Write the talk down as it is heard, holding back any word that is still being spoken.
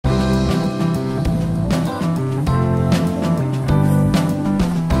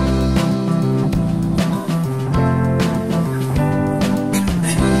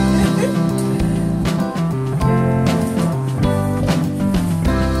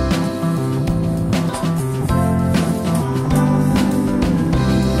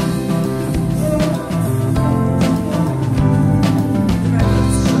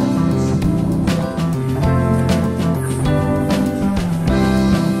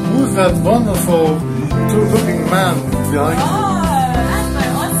Who's that wonderful, good-looking man behind you? Oh, that's my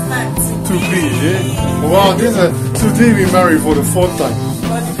husband. To be, eh? Wow, this is today we married for the 4th time.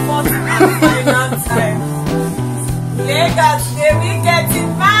 For the 4th and final time. Lagos, today we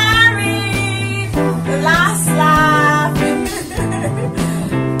getting married. The last laugh.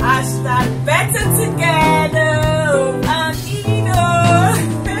 Hashtag better together.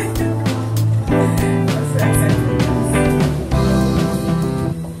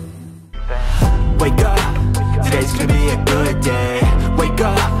 Wake up, today's gonna be a good day. Wake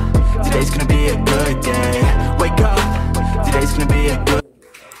up, today's gonna be a good day. Wake up, today's gonna be a good.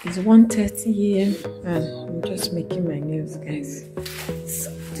 It's 1:30 here and I'm just making my nails, guys. It's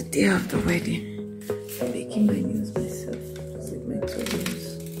the day of the wedding. I'm making my nails myself. With my 2 nails.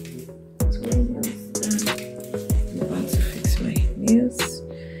 2 nails done. I'm about to fix my nails.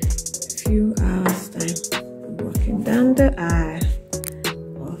 A few hours time. I'm walking down the aisle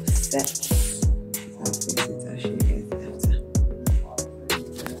of sets.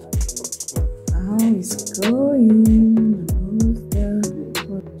 It's going. Almost done.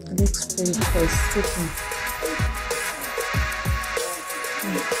 It looks pretty close. Sticking.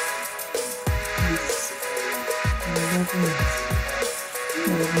 Nice. I'm loving it.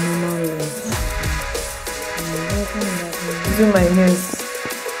 These are my nails.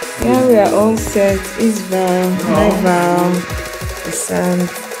 Yeah, we are all set. It's Val. Hi Val. The sun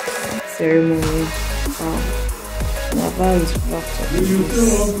ceremony. Val is wrapped up in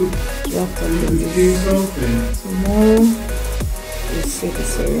this. Tomorrow we see the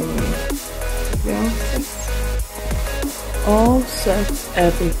ceremony. We are all set.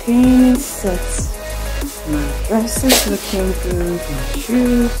 Everything is set. My dress is looking good. My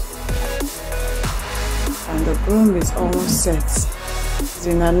shoes. And the groom is almost set. It's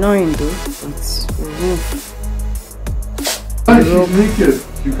annoying though, but the roof. She's naked.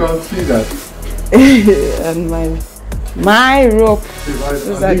 You can't see that. And my rope.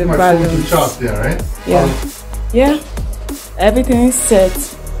 Those are the balloons. There, right? Yeah. Yeah. Everything is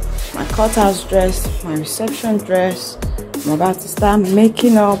set. My courthouse dress, my reception dress. I'm about to start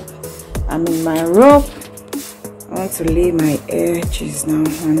making up. I'm in my rope. I want to lay my hair. Jeez, now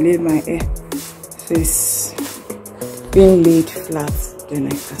and lay my hair. So it's being laid flat. Then I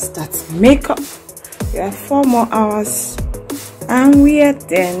can start makeup. We have 4 more hours. And we are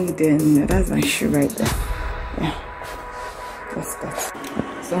then. That's my shoe right there. Yeah. That's that.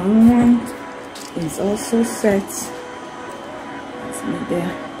 Someone is also set. That's me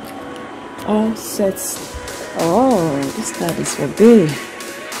there. All set. Oh, this card is for day.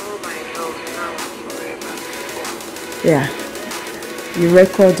 Yeah. You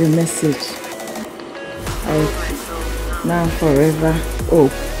record the message. Now forever. Oh.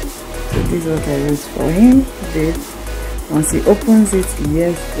 So this is what I wrote for him. Babe. Once he opens it,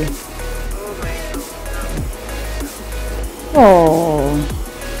 yes. Oh,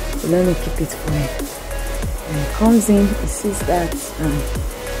 so let me keep it for him. When he comes in, he sees that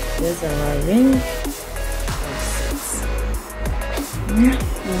there's our ring. Yeah,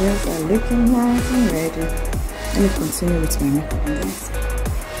 the rings are looking nice and ready. Let me continue with my makeup on this.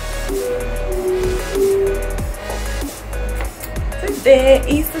 Today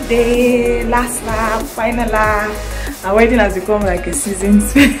is the day, last lap, final lap. Our wedding has become like a season,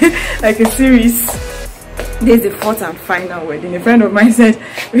 like a series. This is the 4th and final wedding. A friend of mine said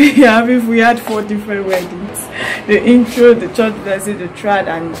we had 4 different weddings: the intro, the church blessing, the trad,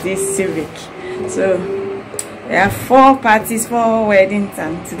 and this civic. So we have 4 parties, 4 weddings,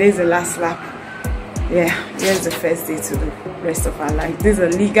 and today's the last lap. Yeah, here's the first day to the rest of our life. This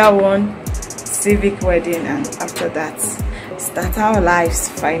is a legal one, civic wedding, and after that, start our lives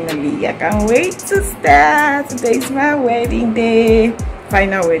finally. I can't wait to start. Today's my wedding day,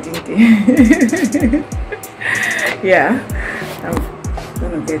 final wedding day. Yeah, I'm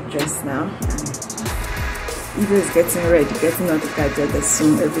gonna get dressed now. Ido is getting ready, getting all the gadgets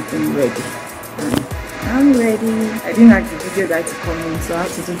soon, everything ready. And I'm ready. I didn't have the video guy to come in, so I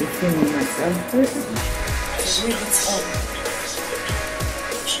have to do the filming myself.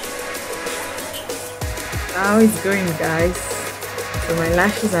 How it's going, guys? So my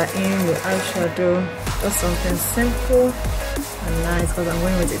lashes are in, the eyeshadow, just something simple and nice because I'm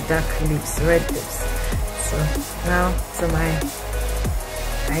going with the dark lips, red lips. So now to my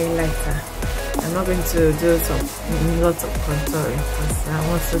highlighter. I'm not going to do lots of contouring because I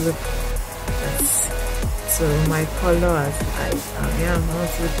want to look to my color as I am. I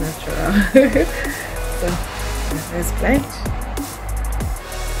want to look natural. So let's blend.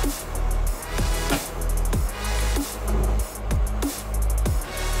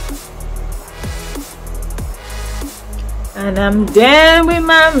 And I'm done with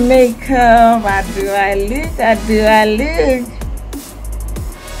my makeup. How do I look? How do I look?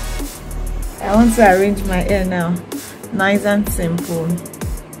 I want to arrange my hair now. Nice and simple.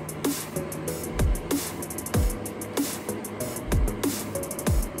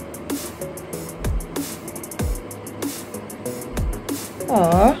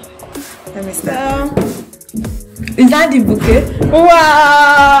 Oh, let me start. Is that the bouquet?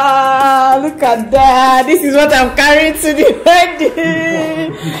 Wow, look at that. This is what I'm carrying to the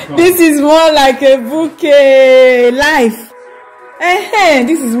wedding. This is more like a bouquet. Life.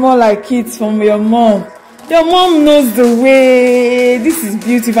 This is more like it from your mom. Your mom knows the way. This is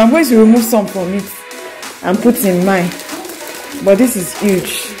beautiful. I'm going to remove some from it and put in mine. But this is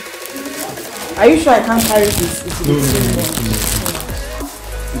huge. Are you sure I can't carry this?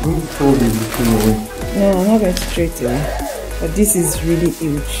 No, I'm not going to throw it away. But this is really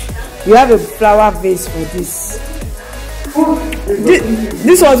huge. We have a flower vase for this.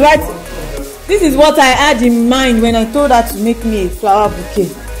 This was what. This is what I had in mind when I told her to make me a flower bouquet.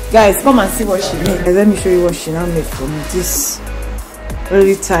 Guys, come and see what she made. Let me show you what she now made for me. This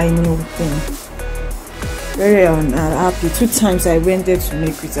really tiny thing. Very happy. 2 times I went there to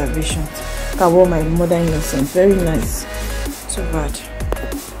make reservations. I wore my mother-in-law sent. Very nice. Too bad.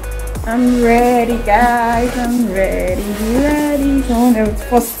 I'm ready, guys. I'm ready. Someone else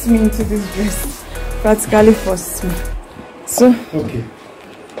forced me into this dress. Practically forced me. So, okay.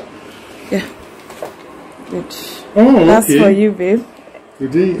 Yeah. Good. Oh, that's okay. For you, babe.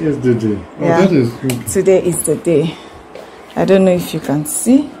 Today is the day. Oh, yeah. That is good. Today is the day. I don't know if you can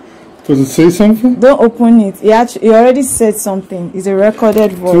see. Does it say something? Don't open it. He already said something. It's a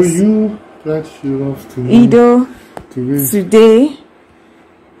recorded voice. So you pledge your love to me. Ido, today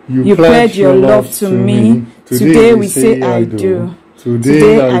you pledge your love to me. Today we say I do.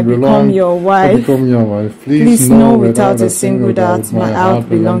 Today I become your wife. Please know without a single doubt my heart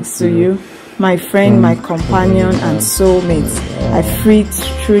belongs to you. My friend, my companion and soulmate. I feel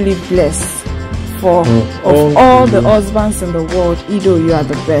truly blessed. For of all the husbands in the world, Ido, you are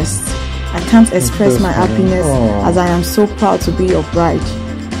the best. I can't express my happiness as I am so proud to be your bride.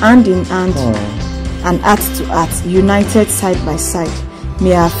 Hand in hand and heart to heart, united side by side.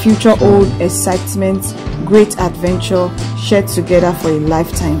 May our future hold excitement, great adventure, shared together for a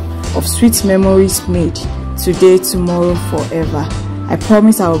lifetime of sweet memories made today, tomorrow, forever. I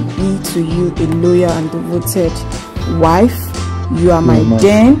promise I will be to you a loyal and devoted wife. You are my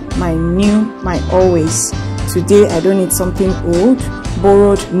then, my new, my always. Today I don't need something old,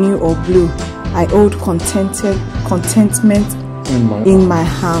 borrowed, new or blue. I hold contentment in my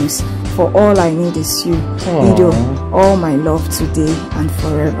arms. For all I need is you. Ido, all my love today and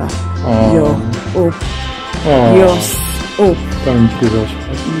forever. Your hope. Yours hope. Thank you.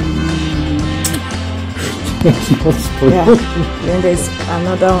 Yeah. Then there's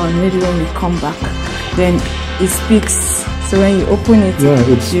another one. Maybe when we come back, then it speaks. So when you open it,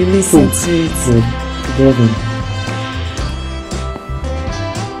 you listen to it.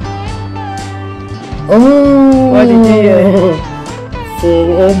 Oh, what did you hear? For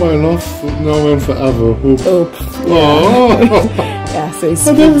all my love, now and forever. Hope. Yeah. Oh. Yeah, so it's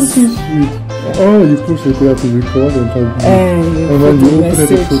that is so sweet. Yeah. Oh, you push it there to record and then you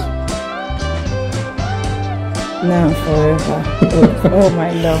open it. Now forever. Oh my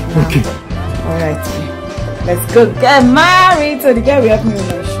love. Now. Okay. Alright. Let's go get married. So the guy will help me with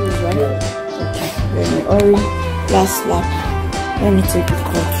my shoes, right? Okay. Let me hurry. Last lap. Let me take the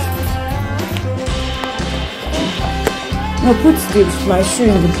coach. No, put my shoe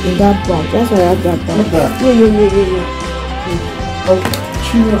in that bag. That's why I have that bag. Yeah. Oh,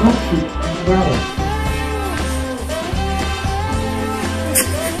 she will have to. Wow.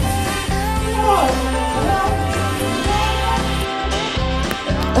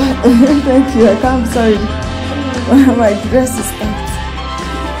 Thank you. I can't. Sorry. My dress is tight.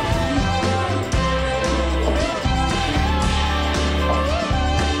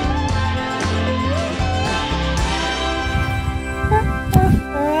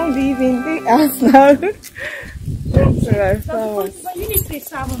 I'm leaving the house now. That's right. Flowers. But you need to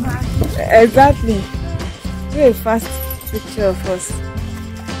travel, man. Exactly. Do a fast picture of us.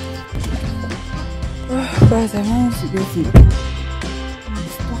 Oh, guys, I managed to get it.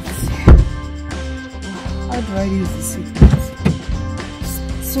 How do I use the seatbelt?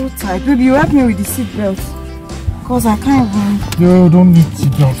 So tight. Baby, you help me with the seatbelt. Because I can't even. No, don't need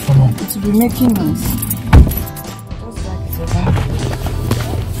seatbelt for now. It will be making noise. Just like it over.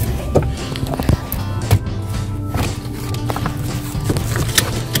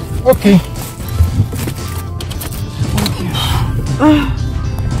 Okay. Thank you.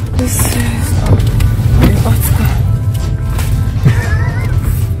 This is the hot car.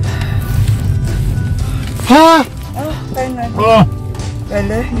 Ah! Oh, finally. Oh! Well,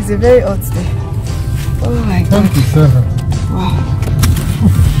 it's a very hot day. Oh my God. 27. Wow.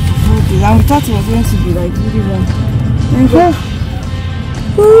 Okay, and we thought it was going to be like really warm. Thank God.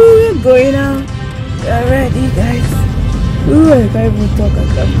 We're going out. We're ready, guys. Ooh, I can't even talk, I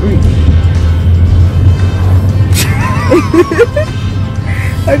can't breathe.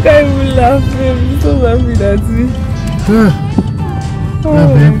 I can't even laugh. I'm so laughing at me. Oh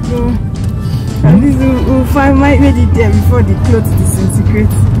my God. At least we'll find my lady there before the clothes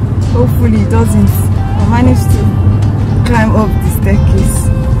disintegrate. Hopefully it doesn't. I'll manage to climb up the staircase.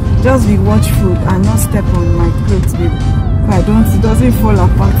 Just be watchful and not step on my clothes, baby. If it doesn't fall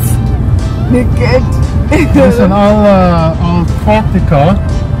apart. Naked. Listen, I'll park the car.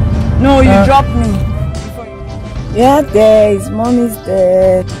 No, you drop me. Yeah, there is. Mommy's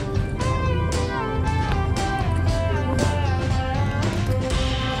there.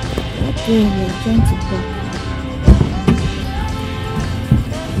 Okay, we're trying to park.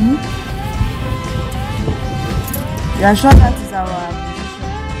 You are sure that is our position?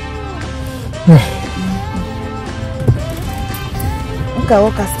 Look at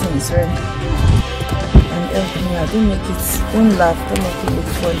what casting is ready. And help me out. Don't make it. Don't laugh. Don't make it look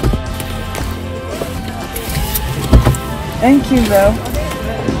funny. Thank you, Belle.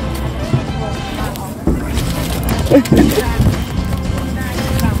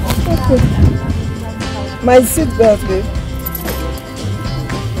 My seatbelt, babe.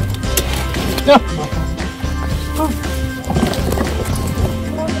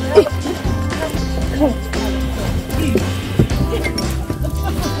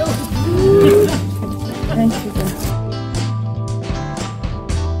 Thank you.